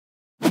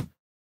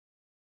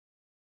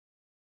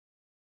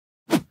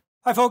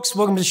Hi folks,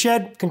 welcome to the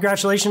shed.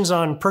 Congratulations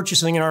on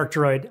purchasing an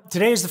ArcDroid.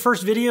 Today is the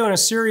first video in a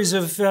series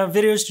of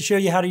videos to show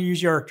you how to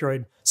use your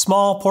ArcDroid.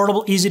 Small,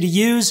 portable, easy to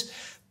use,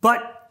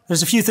 but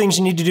there's a few things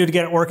you need to do to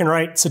get it working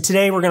right. So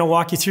today we're going to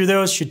walk you through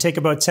those. Should take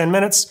about 10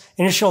 minutes.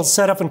 Initial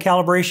setup and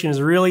calibration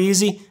is really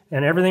easy,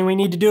 and everything we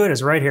need to do it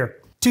is right here.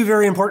 Two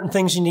very important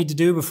things you need to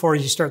do before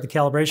you start the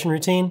calibration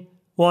routine.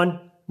 One,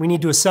 we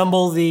need to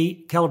assemble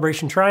the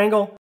calibration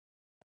triangle.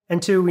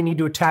 And two, we need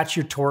to attach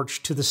your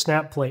torch to the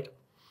snap plate.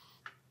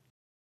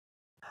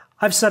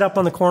 I've set up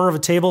on the corner of a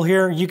table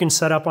here. You can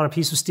set up on a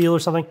piece of steel or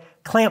something.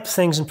 Clamp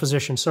things in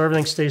position so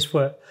everything stays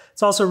put.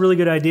 It's also a really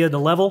good idea to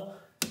level.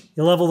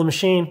 You level the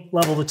machine,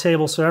 level the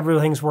table so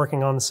everything's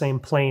working on the same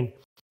plane.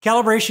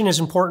 Calibration is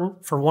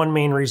important for one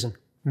main reason: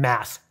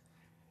 math.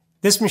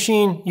 This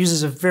machine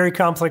uses a very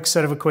complex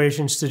set of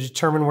equations to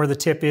determine where the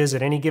tip is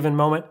at any given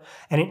moment,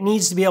 and it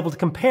needs to be able to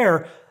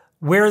compare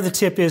where the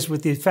tip is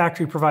with the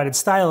factory provided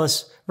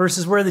stylus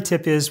versus where the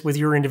tip is with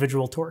your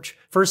individual torch.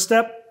 First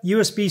step,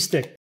 USB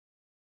stick.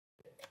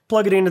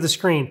 Plug it into the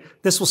screen.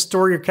 This will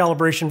store your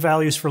calibration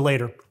values for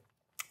later.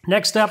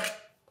 Next step,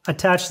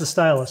 attach the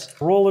stylus.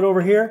 Roll it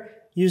over here.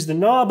 Use the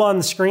knob on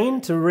the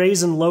screen to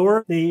raise and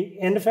lower the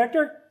end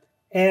effector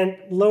and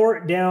lower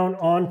it down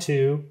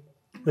onto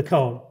the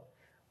cone.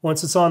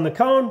 Once it's on the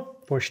cone,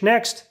 push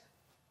next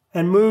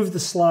and move the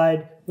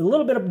slide with a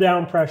little bit of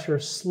down pressure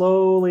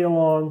slowly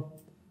along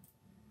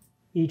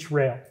each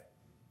rail.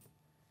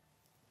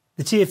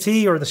 The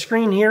TFT or the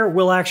screen here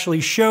will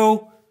actually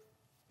show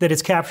that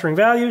it's capturing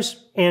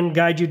values and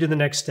guide you to the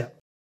next step.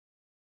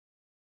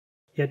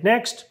 Hit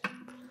next,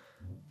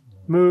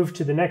 move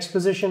to the next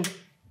position.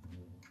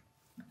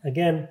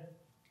 Again,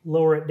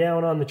 lower it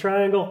down on the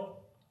triangle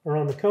or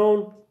on the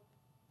cone.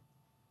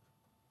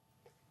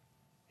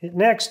 Hit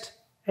next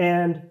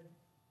and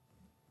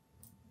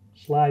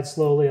slide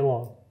slowly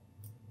along.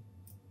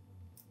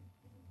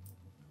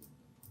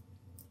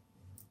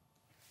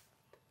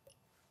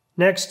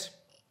 Next,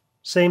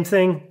 same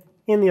thing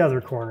in the other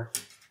corner.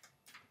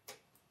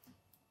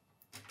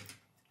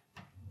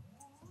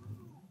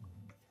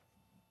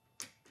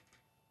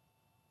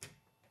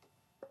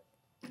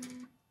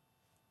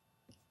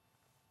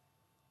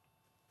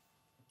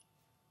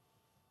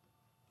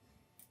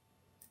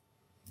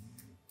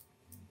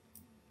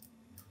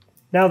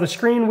 Now the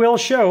screen will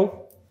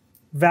show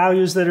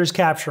values that it's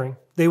capturing.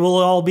 They will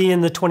all be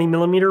in the 20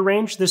 millimeter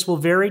range. This will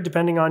vary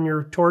depending on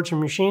your torch and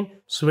machine.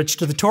 Switch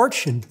to the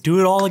torch and do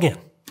it all again.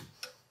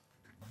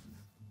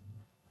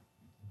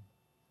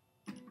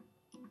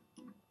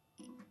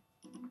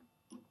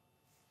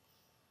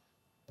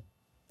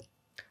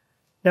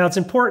 Now it's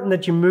important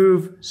that you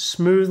move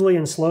smoothly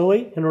and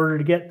slowly in order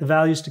to get the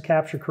values to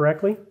capture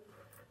correctly.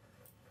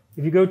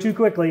 If you go too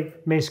quickly,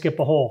 it may skip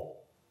a hole.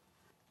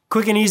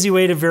 Quick and easy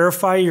way to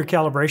verify your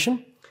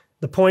calibration.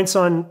 The points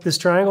on this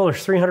triangle are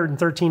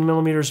 313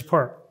 millimeters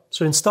apart.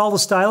 So install the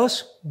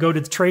stylus, go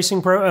to the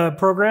tracing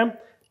program,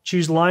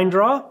 choose line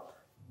draw,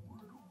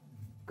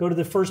 go to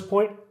the first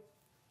point,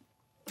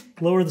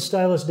 lower the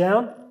stylus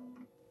down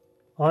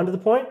onto the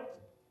point,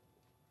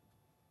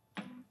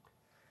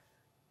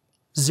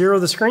 zero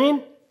the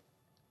screen,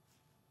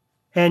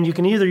 and you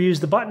can either use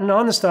the button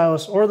on the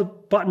stylus or the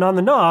button on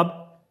the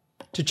knob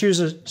to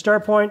choose a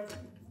start point,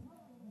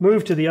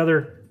 move to the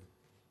other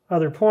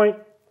point,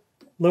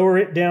 lower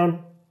it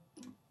down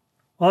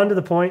onto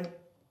the point,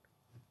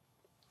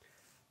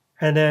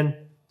 and then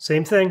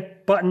same thing,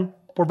 button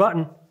or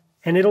button,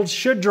 and it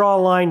should draw a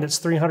line that's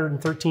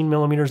 313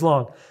 millimeters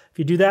long. If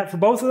you do that for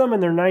both of them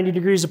and they're 90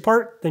 degrees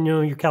apart, then you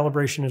know your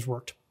calibration has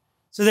worked.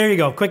 So there you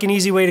go, quick and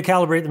easy way to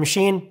calibrate the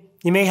machine.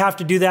 You may have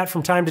to do that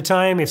from time to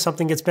time if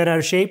something gets bent out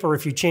of shape or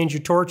if you change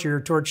your torch or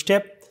your torch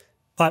tip,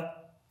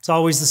 but it's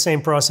always the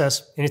same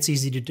process and it's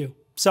easy to do.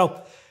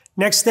 So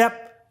next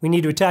step, we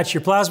need to attach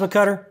your plasma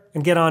cutter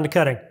and get on to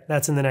cutting.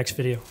 That's in the next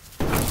video.